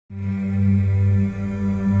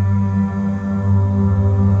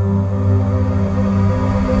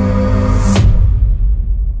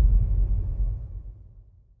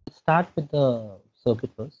start with the circuit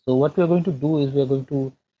first. So what we are going to do is we are going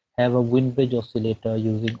to have a wind bridge oscillator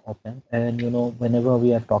using op-amp. And whenever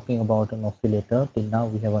we are talking about an oscillator, till now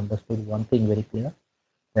we have understood one thing very clear,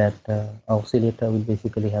 that oscillator will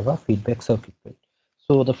basically have a feedback circuit. Right?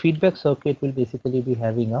 So the feedback circuit will basically be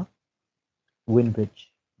having a wind bridge.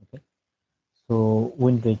 Okay, so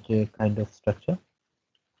wind bridge kind of structure,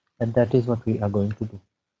 and that is what we are going to do.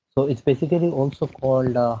 So it's basically also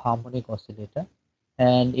called a harmonic oscillator.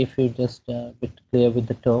 And if you just bit clear with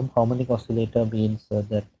the term, harmonic oscillator means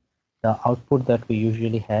that the output that we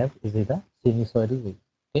usually have is a sinusoidal wave.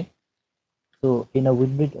 Okay, so in a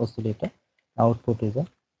wind bridge oscillator, output is a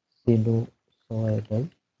sinusoidal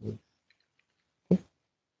wave. Okay,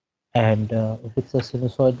 and if it's a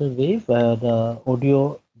sinusoidal wave,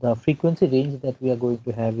 the frequency range that we are going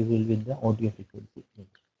to have will be in the audio frequency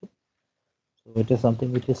range. So it is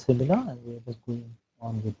something which is similar, and we are just going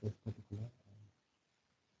on with this particular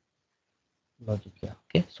logic here.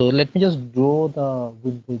 Okay, so let me just draw the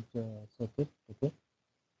wind bridge circuit. Okay,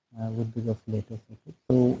 wind bridge oscillator circuit.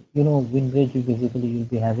 So wind bridge, you basically you'll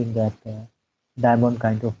be having that diamond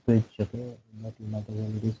kind of bridge. Okay, that you might have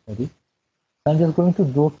already studied. So I'm just going to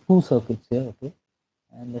draw two circuits here. Okay,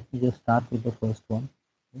 and let me just start with the first one.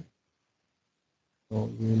 Okay? So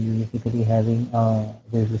we will be basically having a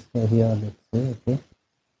resistor here, let's say. Okay,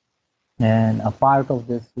 and a part of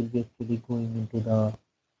this will be actually going into the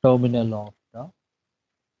terminal of the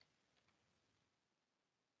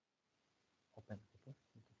open. Okay,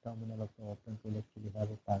 the terminal of the open will actually have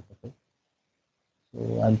a part of it. So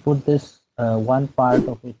I'll put this one part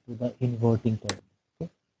of it to the inverting terminal. Okay,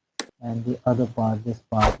 and the other part, this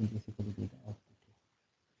part will basically be the output.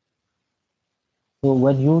 So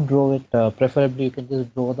when you draw it, preferably you can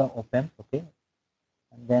just draw the op amp. Okay,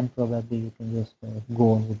 and then probably you can just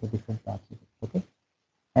go on with the different parts of it. Okay,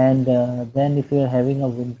 and then if you are having a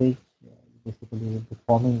wind bridge, basically you'll be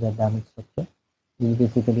forming the damage structure. You'll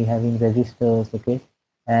basically having resistors. Okay,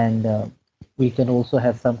 and we can also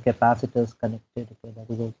have some capacitors connected. Okay, that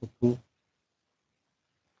is also true.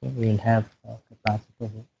 Okay, we will have a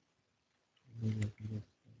capacitor here. We will just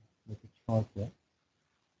make it short here.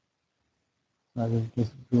 So I will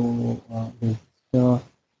just do resistor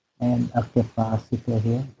and a capacitor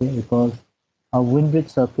here. Okay, because a wind bridge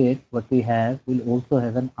circuit, what we have, will also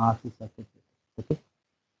have an RC circuit. Okay,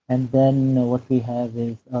 and then what we have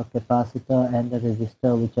is a capacitor and a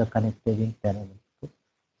resistor which are connected in parallel. Okay?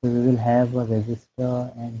 So we will have a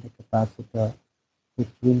resistor and a capacitor which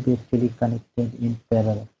will be actually connected in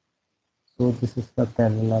parallel. So this is the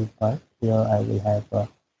parallel part. Here I will have a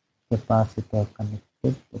capacitor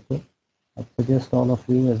connected. Okay, I suggest all of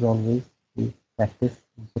you, as always, please practice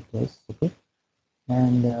the case. Okay,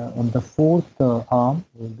 and on the fourth arm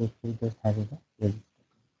we will be just having a resistor.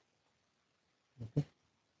 Okay,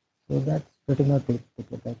 so that's pretty much it.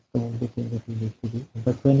 Okay, that's the only thing that we need to do.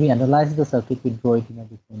 But when we analyze the circuit, we draw it in a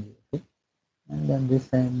different way. Okay, and then this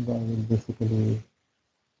end will basically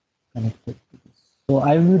connect it to this. So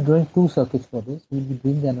I will be drawing two circuits for this. We will be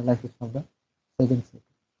doing the analysis of the second circuit.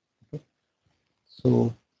 Okay,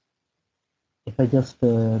 so if I just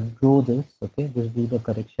draw this, okay, just do the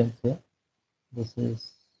corrections here. This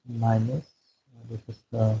is minus, this is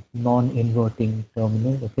the non-inverting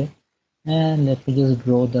terminal. Okay, and let me just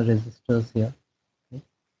draw the resistors here. Okay,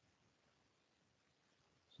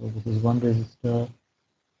 so this is one resistor,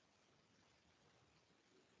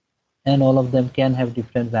 and all of them can have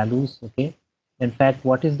different values. Okay, in fact,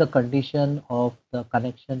 what is the condition of the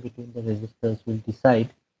connection between the resistors will decide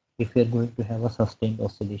if we are going to have a sustained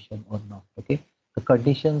oscillation or not. Okay, the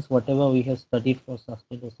conditions, whatever we have studied for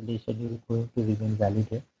sustained oscillation, is going to remain valid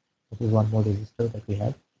here. This is one more resistor that we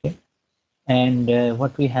have. Okay, and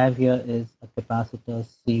what we have here is a capacitor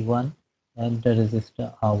C1 and the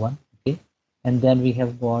resistor R1. Okay, and then we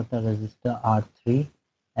have got a resistor R3,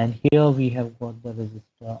 and here we have got the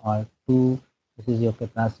resistor R2. This is your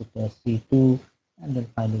capacitor C2, and then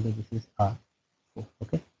finally this is R4.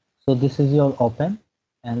 Okay, so this is your op amp,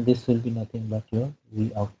 and this will be nothing but your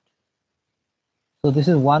V out. So this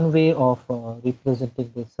is one way of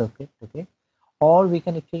representing this circuit. Okay, or we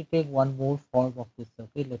can actually take one more form of this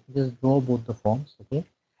circuit. Let me just draw both the forms. Okay,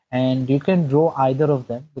 and you can draw either of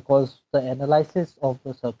them because the analysis of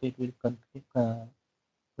the circuit will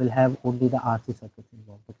have only the RC circuits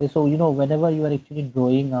involved. Okay, so whenever you are actually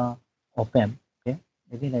drawing a op amp, okay,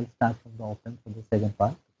 again I'll start from the op amp for the second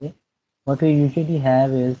part. Okay, what we usually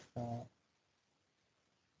have is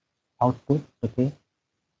output. Okay,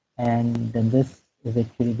 and then this is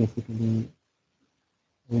actually basically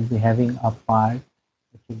will be having a part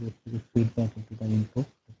which will be actually feedback into the input.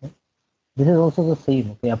 Okay, This is also the same.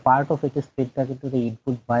 Okay, a part of it is fed back into the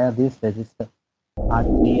input via this resistor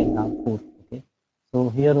R3 and R4. Okay, so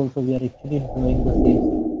here also we are actually drawing the same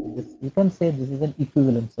circuit. So this, you can say this is an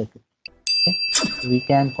equivalent circuit. Okay, so we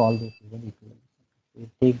can call this as an equivalent circuit. We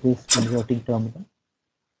take this inverting terminal.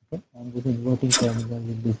 Okay, and this inverting terminal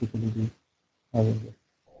will basically be having this.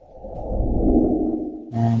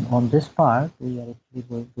 And on this part, we are actually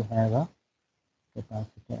going to have a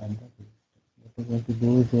capacitor and the resistor. What we're going to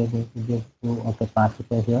do is we are going to just do a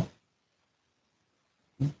capacitor here,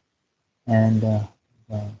 and the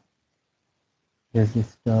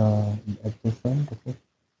resistor at this end. Okay,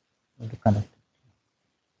 going to connect it.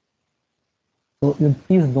 So you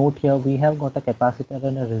please note here we have got a capacitor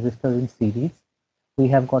and a resistor in series. We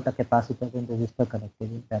have got a capacitor and resistor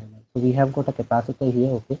connected in parallel. So we have got a capacitor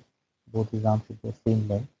here. Okay, both these arms is the same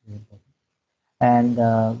length. And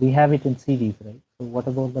we have it in series, right? So what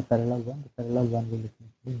about the parallel one? The parallel one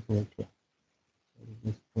will go it here. So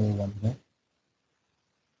we just throw one here.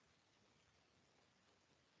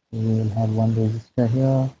 So we will have one resistor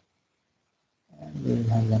here, and we will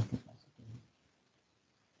have one capacitor here.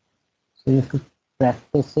 So you have to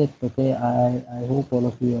practice it. Okay, I hope all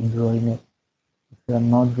of you are drawing it. If you are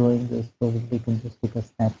not drawing this, probably you can just take a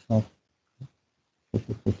snapshot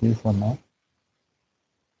quickly for now.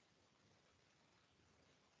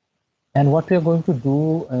 And what we are going to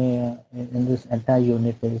do in this entire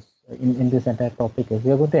unit is, in this entire topic is,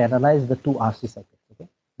 we are going to analyze the two RC circuits. Okay,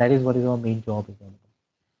 that is what is our main job is all about.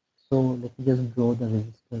 So let me just draw the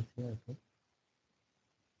resistors here. Okay,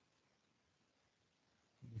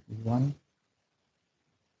 this is one,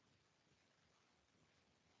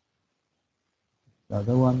 the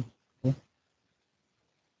other one. Okay,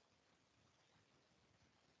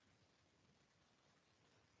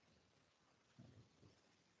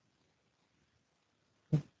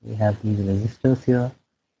 we have these resistors here,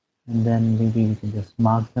 and then maybe we can just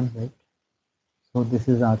mark them, right? So this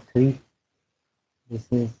is R3, this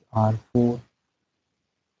is R4,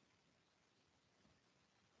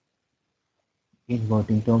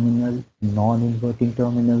 inverting terminal, non-inverting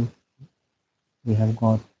terminal. We have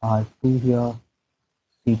got R2 here,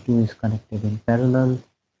 C2 is connected in parallel.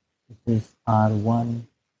 This is R1,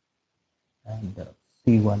 and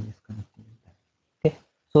C1 is connected in parallel. Okay,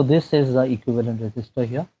 so this is the equivalent resistor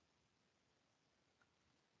here,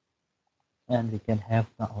 and we can have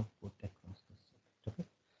the output across this circuit. Okay,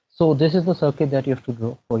 so this is the circuit that you have to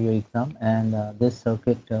draw for your exam, and this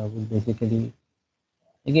circuit will basically,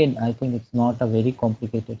 again, I think it's not a very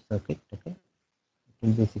complicated circuit. Okay, it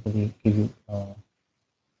will basically give you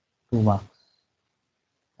 2 marks,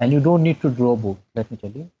 and you don't need to draw both. Let me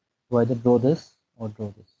tell you, you either draw this or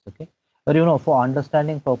draw this. Okay, but you know, for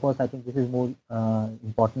understanding purpose, I think this is more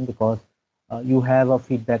important, because you have a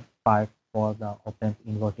feedback part for the op-amp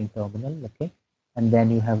inverting terminal. Okay, and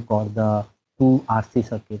then you have got the two RC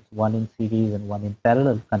circuits, one in series and one in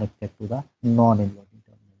parallel, connected to the non-inverting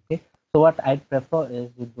terminal. Okay, so what I'd prefer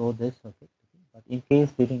is you draw this circuit. Okay? But in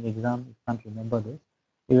case during exam you can't remember this,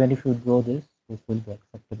 even if you draw this, this will be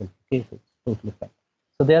acceptable. Okay, so it's totally fine.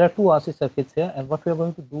 So there are two RC circuits here, and what we are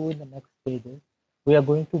going to do in the next stage is we are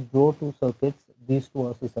going to draw two circuits, these two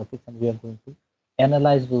RC circuits, and we are going to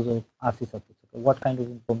analyze those RC circuits. Okay? What kind of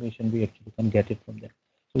information we actually can get it from there.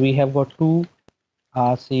 So we have got two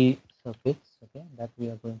RC circuits, okay, that we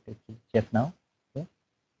are going to actually check now. Okay,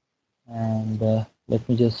 and let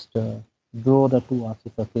me just draw the two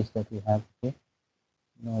RC circuits that we have. Okay,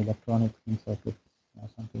 electronics and circuits,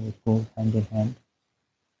 something which goes hand in hand.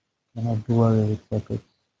 Dual circuits.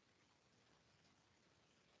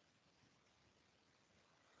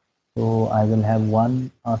 So I will have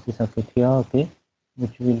one RC circuit here, okay,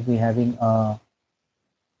 which will be having a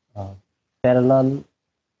parallel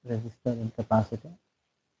resistor and capacitor,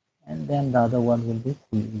 and then the other one will be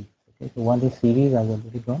series. Okay, so one is series, I've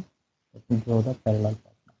already drawn. Let me draw the parallel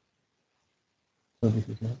part now. So this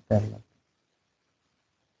is a parallel.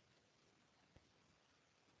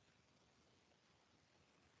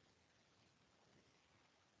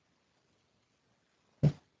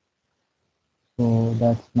 Okay. So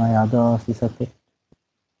that's my other RC circuit.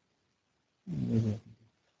 Maybe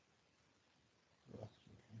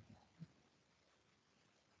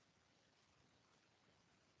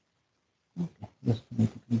okay, just to make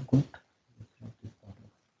it look good.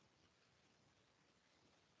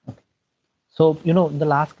 Okay. So, in the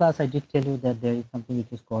last class, I did tell you that there is something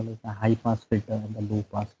which is called as a high pass filter and the low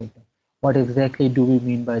pass filter. What exactly do we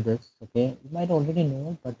mean by this? Okay, you might already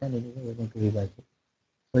know, but then anyway, we're going to revise it.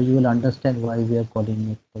 So you will understand why we are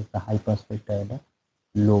calling it as the high pass filter and a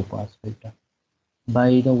low pass filter.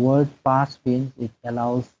 By the word pass means it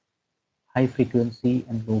allows high frequency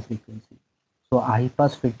and low frequency. So a high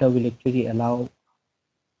pass filter will actually allow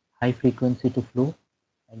high frequency to flow,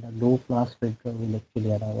 and a low pass filter will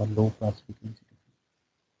actually allow a low pass frequency to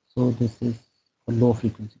flow. So this is a low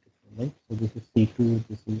frequency to flow, right? So this is C2,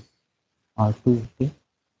 this is R2, okay?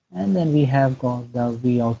 And then we have got the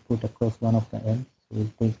V output across one of the ends. So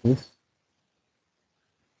we'll take this.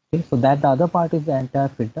 Okay, so that the other part is the entire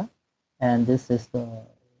filter, and this is the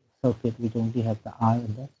circuit which only have the R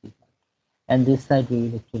and the C part. And this side we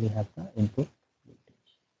will actually have the input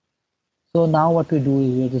voltage. So now what we do is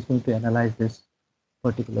we are just going to analyze this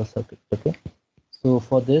particular circuit. Okay. So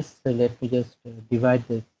for this, let me just divide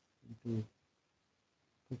this into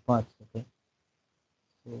two parts. Okay.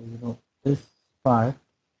 So this part,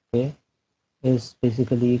 okay, is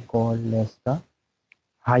basically called as the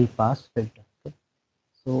high pass filter. Okay.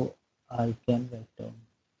 So I can write down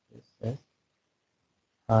this as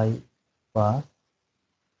high pass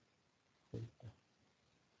filter.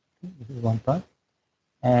 Okay. This is one part,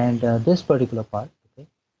 and this particular part. Okay.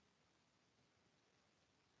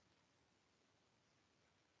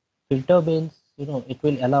 Filter means it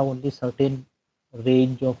will allow only certain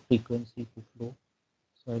range of frequency to flow.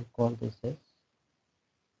 So I'll call this as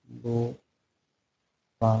low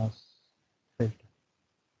pass filter.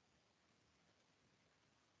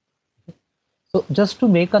 So just to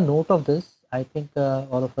make a note of this, I think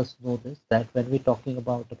all of us know this, that when we're talking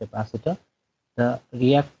about a capacitor, the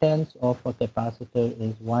reactance of a capacitor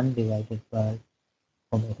is 1 divided by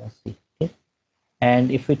omega c. Okay? And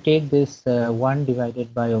if we take this 1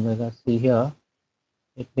 divided by omega c here,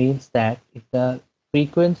 it means that if the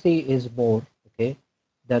frequency is more, okay,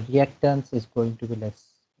 the reactance is going to be less.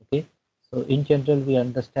 Okay, so in general we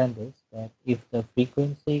understand this, that if the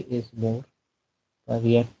frequency is more, the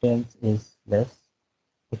reactance is less.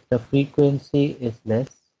 If the frequency is less,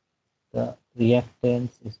 the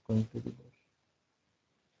reactance is going to be more.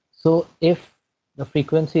 So if the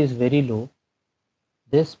frequency is very low,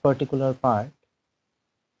 this particular part,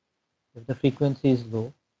 if the frequency is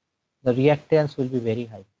low, the reactance will be very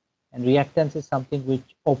high. And reactance is something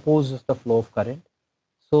which opposes the flow of current.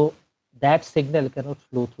 So that signal cannot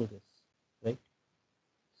flow through this, right?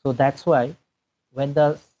 So that's why when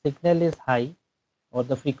the signal is high or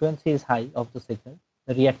the frequency is high of the signal,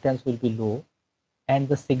 the reactance will be low and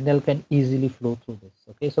the signal can easily flow through this.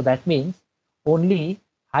 Okay, so that means only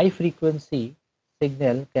high frequency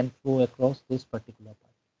signal can flow across this particular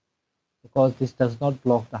part, because this does not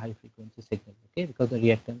block the high frequency signal. Okay, because the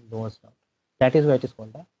reactance lowers down. That is why it is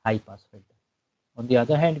called a high pass filter. On the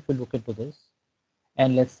other hand, if you look into this,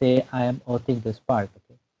 and let's say I am earthing this part,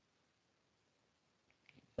 okay,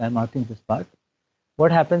 I am earthing this part.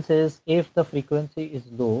 What happens is, if the frequency is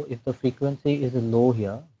low,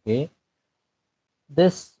 here, okay,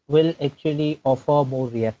 this will actually offer more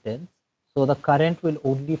reactance. So the current will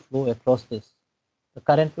only flow across this. The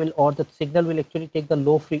current will, or the signal will actually take the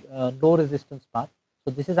low resistance path.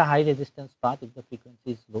 So this is a high resistance path if the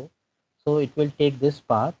frequency is low. So it will take this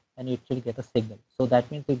path and you actually get a signal. So that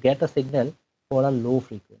means you get a signal for a low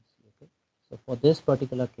frequency. Okay. So for this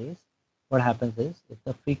particular case, what happens is, if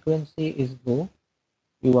the frequency is low,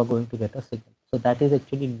 you are going to get a signal. So that is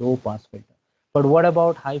actually low pass filter. But what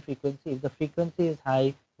about high frequency? If the frequency is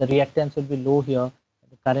high, the reactance will be low here,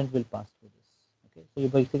 and the current will pass through this. Okay, so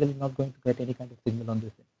you're basically not going to get any kind of signal on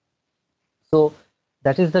this end. So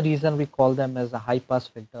that is the reason we call them as a high pass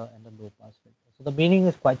filter and a low pass filter. So the meaning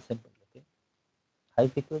is quite simple. Okay, high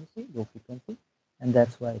frequency, low frequency, and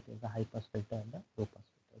that's why it is a high pass filter and a low pass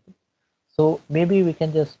filter. Okay? So maybe we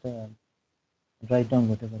can just write down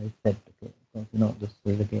whatever I said. Okay, because this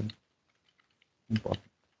is again important.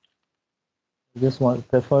 I just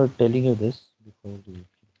prefer telling you this before we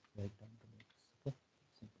write down the notes. Okay.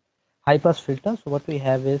 High pass filter. So what we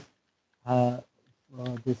have is uh,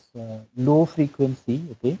 this low frequency.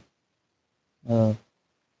 Okay, uh,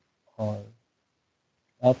 or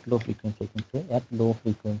at low frequency, I can say at low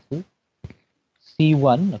frequency,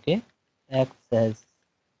 C1. Okay, acts as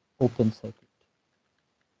open circuit.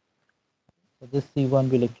 So this C1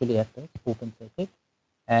 will actually act as open circuit,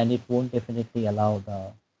 and it won't definitely allow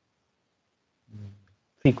the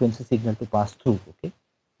frequency signal to pass through. Okay,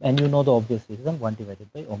 and you know the obvious reason, 1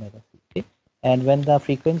 divided by omega c. Okay, and when the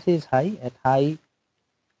frequency is high, at high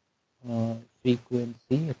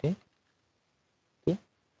frequency, okay, okay,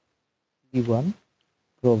 C1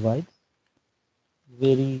 provides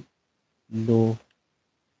very low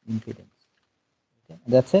impedance. Okay,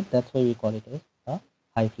 and that's it. That's why we call it as a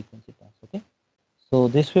high frequency pass. Okay, so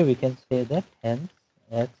this way we can say that hence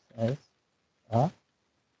acts as a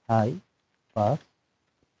high pass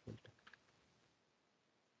filter.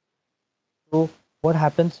 So what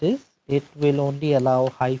happens is, it will only allow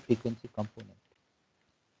high frequency component.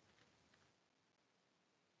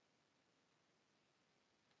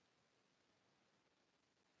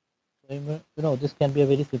 This can be a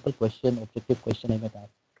very simple question, objective question I might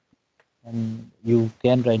ask, and you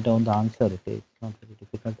can write down the answer. Okay, it's not very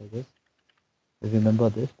difficult, I guess. Remember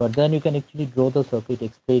this, but then you can actually draw the circuit,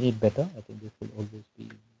 explain it better. I think this will always be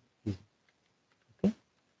easy. Okay.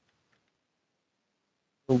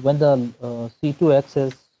 So when the C2 acts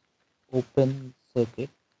as open circuit,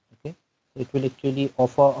 okay, so it will actually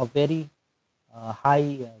offer a very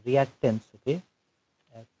high reactance, okay,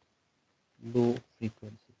 at low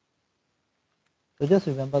frequency. So just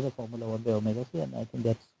remember the formula 1 by omega c, and I think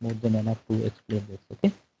that's more than enough to explain this.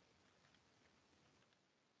 Okay.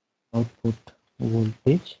 Output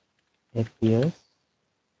voltage appears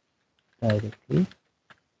directly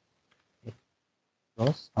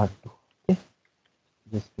across R2. Okay.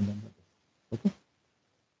 Just remember this. Okay.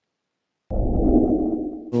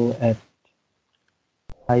 So at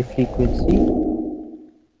high frequency,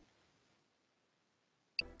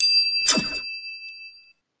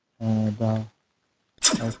 the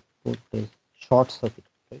output is short circuit,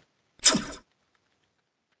 right?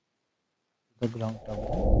 The ground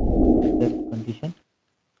terminal. That condition.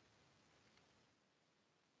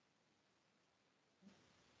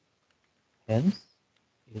 Hence,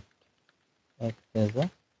 it acts as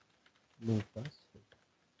a low pass filter.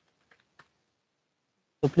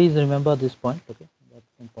 So please remember this point. Okay, that's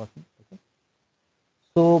important. Okay.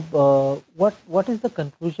 So what is the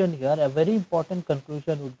conclusion here? A very important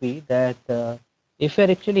conclusion would be that if you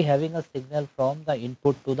are actually having a signal from the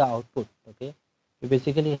input to the output, okay, you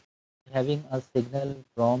basically having a signal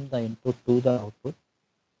from the input to the output.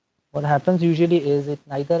 What happens usually is it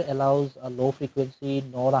neither allows a low frequency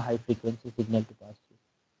nor a high frequency signal to pass through.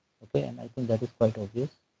 Okay, and I think that is quite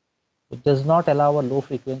obvious. It does not allow a low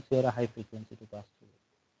frequency or a high frequency to pass through,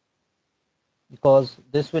 because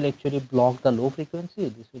this will actually block the low frequency,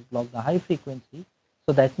 this will block the high frequency.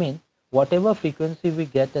 So that means whatever frequency we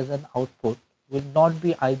get as an output will not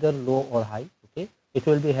be either low or high. Okay, it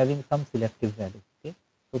will be having some selective value. Okay,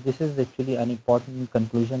 so this is actually an important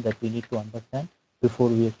conclusion that we need to understand before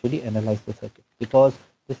we actually analyze the circuit, because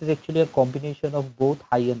this is actually a combination of both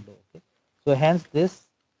high and low. Okay, so hence this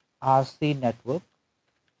RC network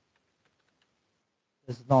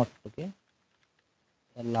does not, okay,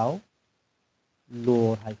 allow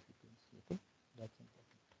low or high frequency. Okay, that's important.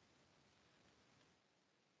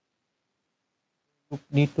 You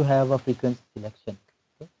need to have a frequency selection.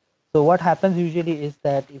 Okay? So what happens usually is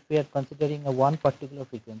that if we are considering a one particular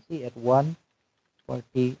frequency at one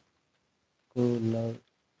particular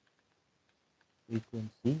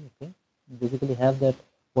frequency, okay, you basically have that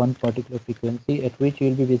one particular frequency at which you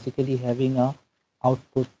will be basically having a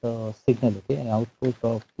output signal, okay, an output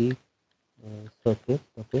of the circuit,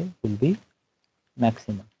 okay, will be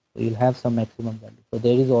maximum. So you'll have some maximum value. So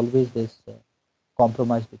there is always this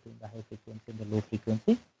compromise between the high frequency and the low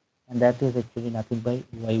frequency, and that is actually nothing by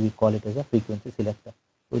why we call it as a frequency selector.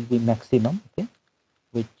 It will be maximum, okay,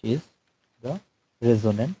 which is the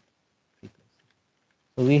resonant frequency.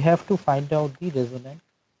 So we have to find out the resonant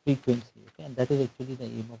frequency, okay, and that is actually the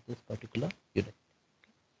aim of this particular unit.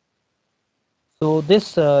 So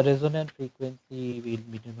this resonant frequency will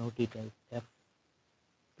be denoted as f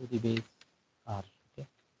to the base r. Okay,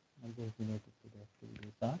 I'll just denote it to the f to the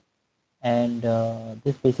base r, and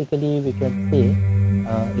this basically we can say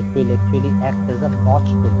it will actually act as a notch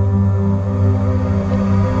filter.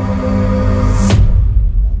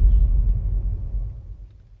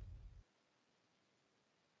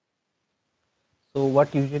 So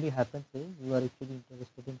what usually happens is you are actually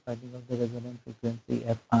interested in finding out the resonant frequency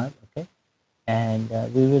fr, okay, and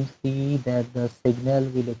we will see that the signal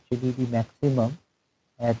will actually be maximum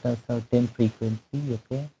at a certain frequency,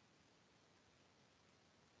 okay,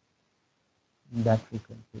 that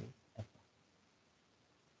frequency is fr.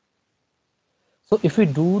 So if we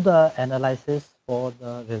do the analysis for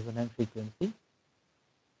the resonant frequency,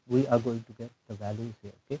 we are going to get the values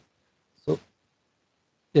here. Okay, so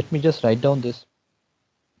let me just write down this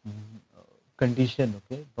condition.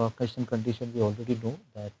 Okay, percussion condition, we already know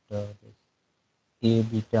that this a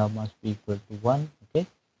beta must be equal to 1. Okay,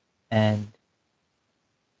 and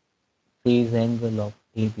phase angle of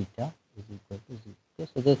a beta is equal to 0.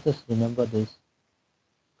 Okay, so let's just remember this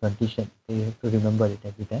condition. Okay, you have to remember it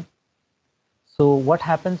every time. So what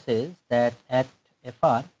happens is that at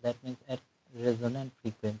FR, that means at resonant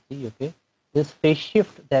frequency, okay, this phase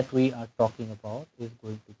shift that we are talking about is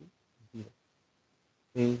going to be 0.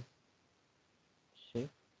 Phase shift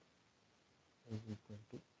is equal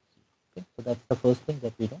to 0. Okay, so that's the first thing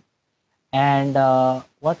that we know. And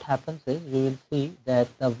what happens is we will see that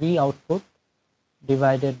the V output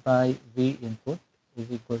divided by V input is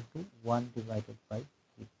equal to 1 divided by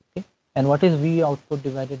 3. Okay, And what is V output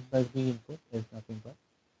divided by V input is nothing but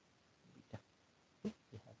beta. Okay,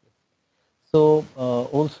 we have this. So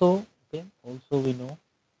also we know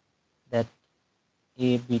that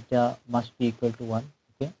A beta must be equal to 1.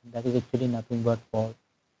 Okay, that is actually nothing but for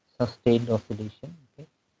sustained oscillation. Okay,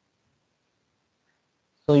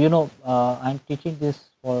 so I'm teaching this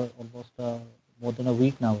for almost more than a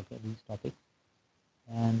week now. Okay, these topics,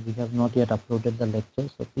 and we have not yet uploaded the lecture.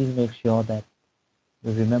 So please make sure that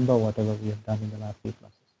you remember whatever we have done in the last few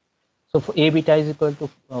classes. So for A beta is equal to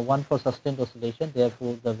 1 for sustained oscillation.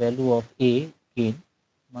 Therefore, the value of A gain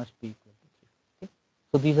must be equal to 3. Okay.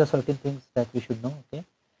 So these are certain things that we should know. Okay.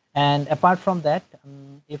 And apart from that,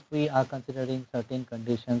 if we are considering certain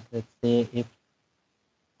conditions, let's say if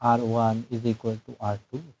R1 is equal to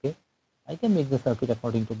R2, okay, I can make the circuit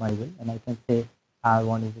according to my will, and I can say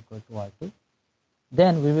R1 is equal to R2.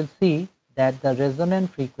 Then we will see that the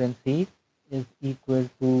resonant frequency is equal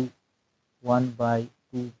to 1 by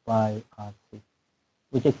 2 pi RC,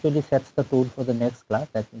 which actually sets the tone for the next class.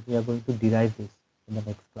 That means we are going to derive this in the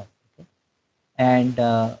next class. Okay, and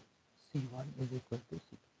C1 is equal to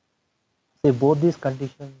C2. So if both these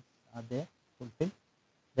conditions are there fulfilled,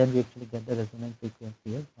 then we actually get the resonant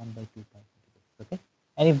frequency as 1 by 2 pi. Okay,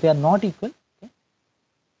 and if they are not equal, okay,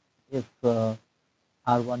 if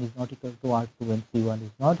R1 is not equal to R2 and C1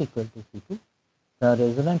 is not equal to C2, the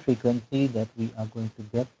resonant frequency that we are going to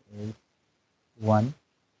get is 1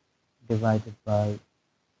 divided by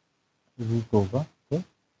root over, okay,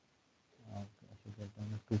 I should get down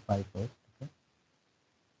to 2 pi first, okay.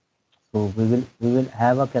 So we will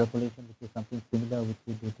have a calculation which is something similar which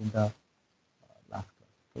we did in the last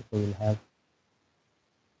class. Okay, so we'll have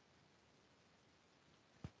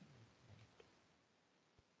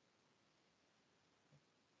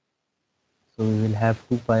we will have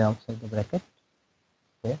 2 pi outside the bracket,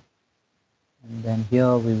 okay, and then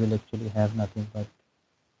here we will actually have nothing but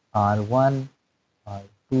R1,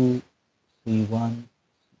 R2, C1.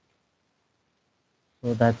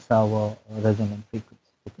 So that's our resonant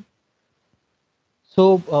frequency. Okay.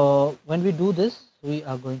 So when we do this, we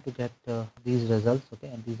are going to get these results. Okay,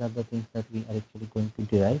 and these are the things that we are actually going to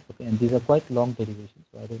derive. Okay, and these are quite long derivations.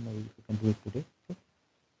 So I don't know if we can do it today. Okay.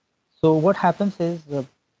 So what happens is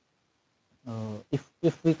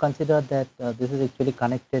if we consider that this is actually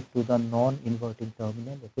connected to the non-inverting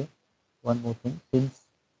terminal. Okay, one more thing, since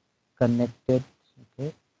connected,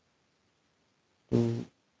 okay, to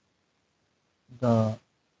the,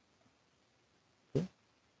 okay,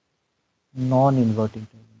 non-inverting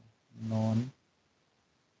terminal,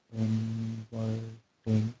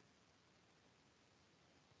 non-inverting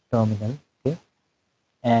terminal. Okay,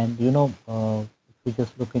 and if we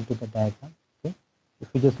just look into the diagram, okay,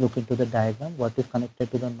 if we just look into the diagram, what is connected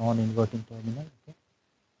to the non-inverting terminal? Okay,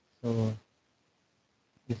 so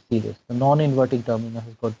you see this, the non-inverting terminal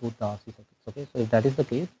has got both the RC circuits. Okay, so if that is the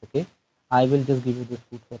case, okay, I will just give you this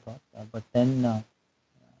food for thought, but then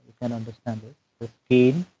you can understand this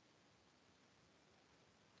gain.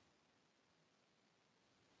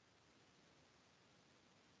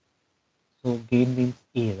 So gain means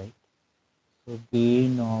A, right? So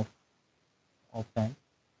gain of an,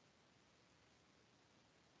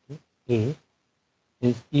 okay, A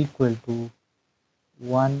is equal to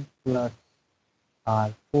 1 plus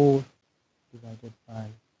R4 divided by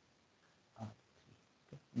R3.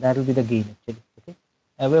 Okay. That will be the gain actually. Okay.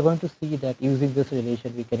 And we're going to see that using this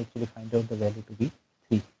relation, we can actually find out the value to be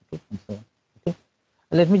 3. Okay, and so on. Okay.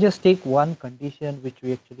 Let me just take one condition which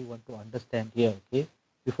we actually want to understand here. Okay.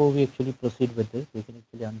 Before we actually proceed with this, we can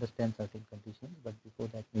actually understand certain conditions. But before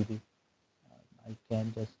that, maybe I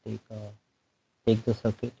can just take the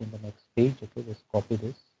circuit in the next page. Okay, just copy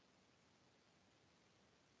this.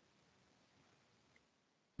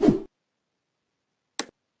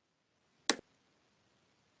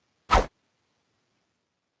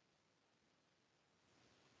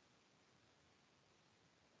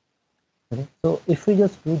 Okay, so if we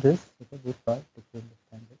just do this, okay, this part, if you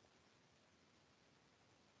understand it,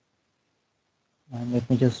 and let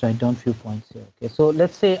me just write down few points here. Okay, so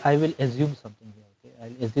let's say I will assume something here. Okay,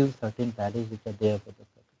 I'll assume certain values which are there for the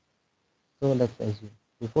circuit. So let's assume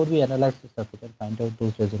before we analyze the circuit and find out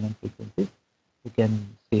those resonant frequencies, we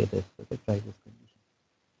can say this. Okay, try this condition.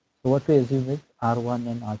 So what we assume is R1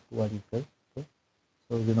 and R2 are equal. Okay,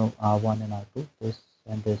 so R1 and R2, this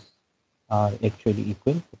and this are actually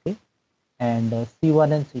equal. Okay, and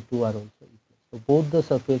C1 and C2 are also equal. So both the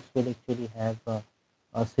circuits will actually have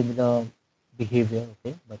a similar behavior,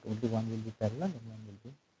 okay, but only one will be parallel and one will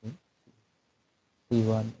be in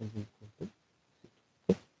C1 is equal to C2.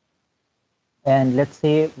 Okay. And let's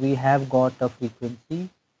say we have got a frequency,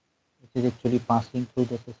 which is actually passing through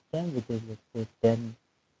the system, which is, let's say, 10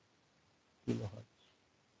 kilohertz.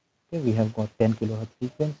 Okay, we have got 10 kilohertz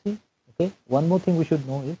frequency. Okay, one more thing we should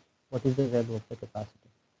know is what is the value of the capacitor.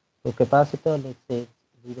 So capacitor, let's say it's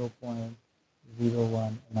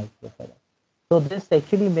 0.01 microfarad. So this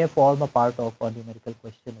actually may form a part of a numerical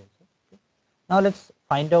question also. Okay. Now let's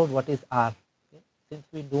find out what is R. Okay. Since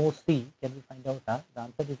we know C, can we find out R? The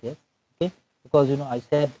answer is yes. Okay, because I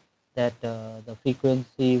said that the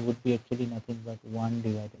frequency would be actually nothing but 1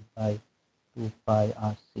 divided by 2 pi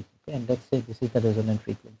RC. Okay, and let's say this is the resonant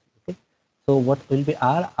frequency. Okay, so what will be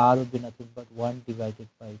R? R will be nothing but 1 divided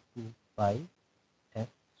by 2 pi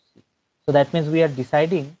FC. So that means we are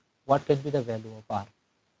deciding what can be the value of R.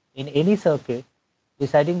 In any circuit,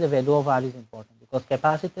 deciding the value of R is important because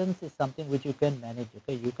capacitance is something which you can manage.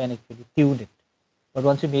 Okay, you can actually tune it. But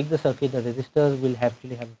once you make the circuit, the resistors will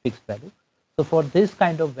actually have a fixed value. So for this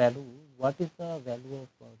kind of value, what is the value of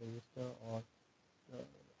resistor or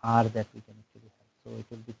R that we can actually have? So it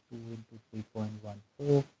will be 2 into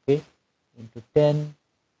 3.14, okay, into 10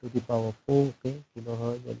 to the power 4, okay,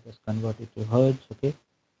 kilohertz. I'll just convert it to hertz, okay,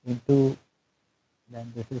 into,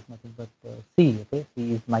 then this is nothing but C, okay,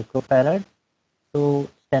 C is microfarad. So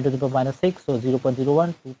 10 to the power minus 6, so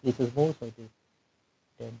 0.01, 2 places more, so it is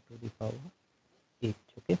 10 to the power 8,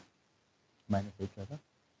 okay, minus 8 rather.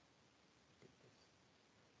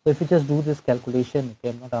 So if you just do this calculation, okay,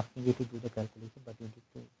 I'm not asking you to do the calculation, but you need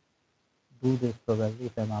to do this probably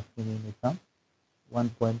if I'm asking you in exam,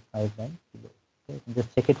 1.59 kilo. Okay,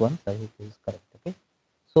 just check it once, I hope it is correct. Okay,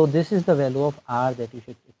 so this is the value of R that you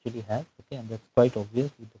should actually have. Okay, and that's quite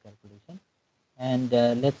obvious with the calculation. And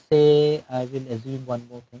let's say I will assume one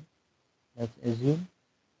more thing. Let's assume,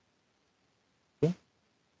 okay,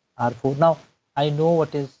 R4. Now I know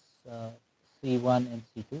what is C1 and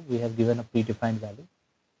C2. We have given a predefined value.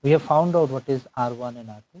 We have found out what is R1 and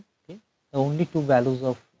R2. Okay, the only two values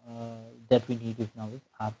of that we need is now is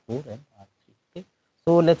R4 and R3. Okay,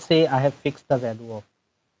 so let's say I have fixed the value of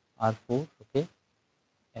R4, okay,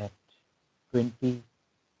 at 20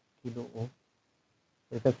 kilo ohm.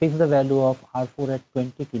 If I fix the value of R4 at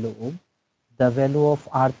 20 kilo ohm, the value of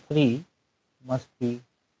R3 must be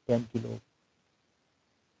 10 kilo ohm.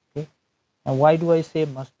 Okay, and why do I say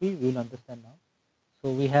must be? We will understand now.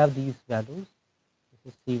 So we have these values.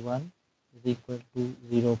 This is C1 is equal to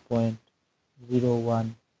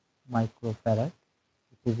 0.01 microfarad,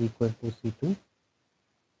 which is equal to C2, the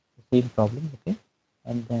same problem, okay,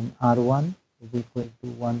 and then R1 is equal to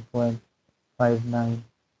 1.59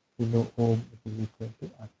 kilo ohm, which is equal to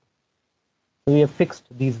R2. So we have fixed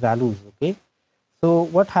these values, okay. So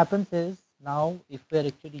what happens is now if we are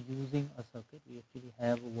actually using a circuit, we actually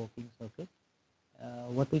have a working circuit.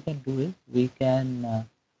 What we can do is we can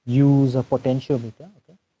use a potentiometer,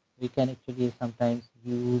 okay. We can actually sometimes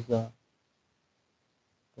use a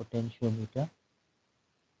potentiometer.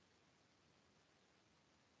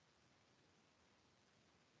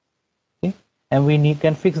 Okay, and we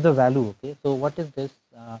can fix the value. Okay, so what is this?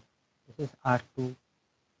 This is R2 and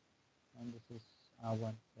this is R1,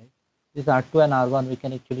 right? This R2 and R1 we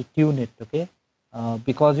can actually tune it. Okay,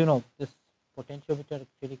 because this potentiometer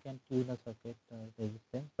actually can tune a circuit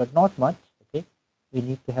resistance, but not much. Okay, we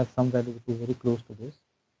need to have some value which is very close to this,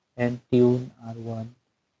 and tune R1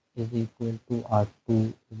 is equal to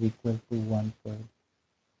R2 is equal to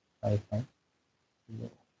 1.59.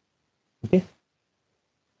 Okay,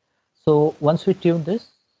 so once we tune this,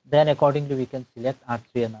 then accordingly we can select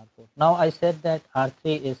R3 and R4. Now I said that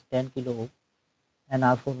R3 is 10 kilo ohm and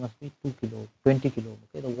R4 must be 2 kilo ohm, 20 kilo ohm.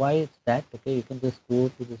 Okay, so why is that? Okay, you can just go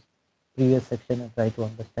to this previous section and try to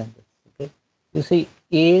understand this. Okay, you see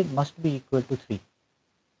A must be equal to 3.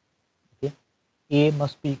 Okay, A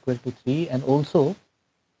must be equal to 3, and also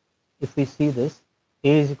if we see this, A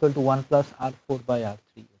is equal to 1 plus R4 by R3.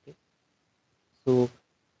 Okay, so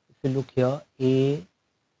if you look here, A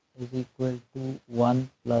is equal to 1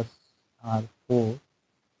 plus R4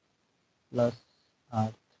 plus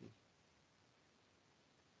R3,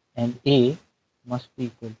 and A must be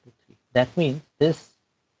equal to 3. That means this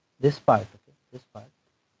part, okay, this part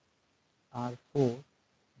R4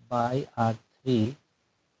 by R3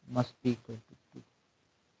 must be equal to 2.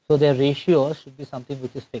 So their ratio should be something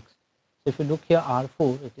which is fixed. So if you look here,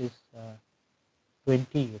 R4 it is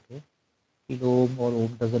 20, okay, kilo ohm or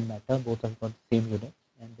ohm doesn't matter, both have got the same unit,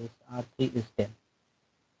 and this R3 is 10.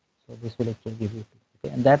 So this will actually give you 2.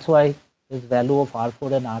 Okay, and that's why this value of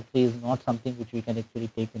R4 and R3 is not something which we can actually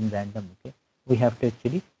take in random. Okay, we have to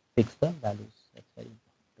actually fix the values. That's very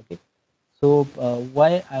important. Okay, so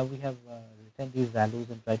why we have written these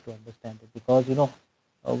values and try to understand it, because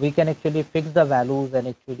we can actually fix the values and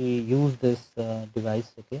actually use this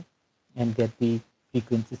device. Okay, and get the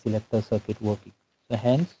frequency selector circuit working. So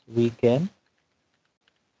hence we can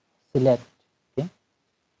select, okay,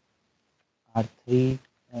 R3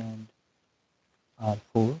 and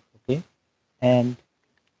R4, okay, and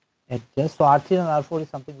adjust. So R3 and R4 is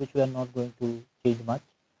something which we are not going to change much,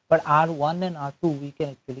 but R1 and R2 we can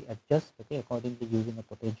actually adjust, okay, accordingly using a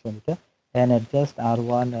potentiometer, and adjust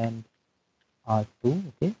R1 and R2,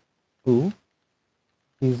 okay, to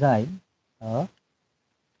design a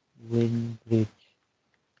wind bridge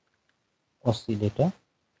oscillator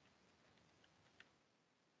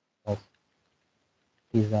of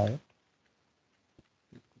desired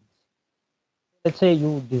frequency. Let's say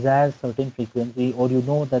you desire certain frequency, or you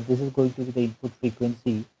know that this is going to be the input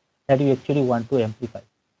frequency that you actually want to amplify,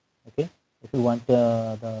 okay, if you want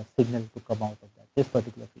the signal to come out of that this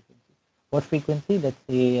particular frequency. What frequency? Let's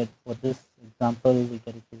say for this example we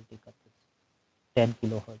can actually take up this 10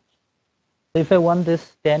 kilohertz. So if I want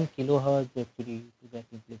this 10 kilohertz actually to get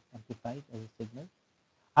amplified as a signal,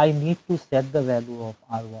 I need to set the value of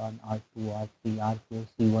R1, R2, R3, R4,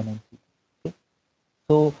 C1 and C2. Okay?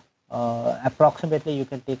 So approximately you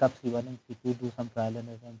can take up C1 and C2, do some trial and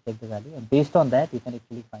error and check the value, and based on that you can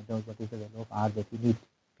actually find out what is the value of R that you need.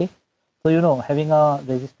 Okay, so having a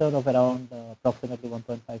resistor of around approximately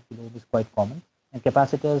 1.5 kilo ohm is quite common, and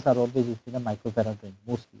capacitors are always used in a microfarad range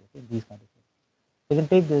mostly. Okay, these kind of things. So you can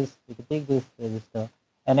take this resistor,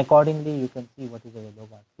 and accordingly you can see what is the value of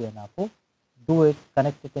R3 and R4. Do it,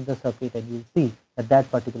 connect it in the circuit, and you'll see that that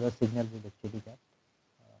particular signal will actually get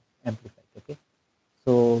amplified. Okay,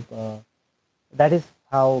 so that is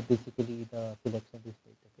how basically the selection is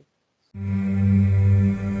made. Okay.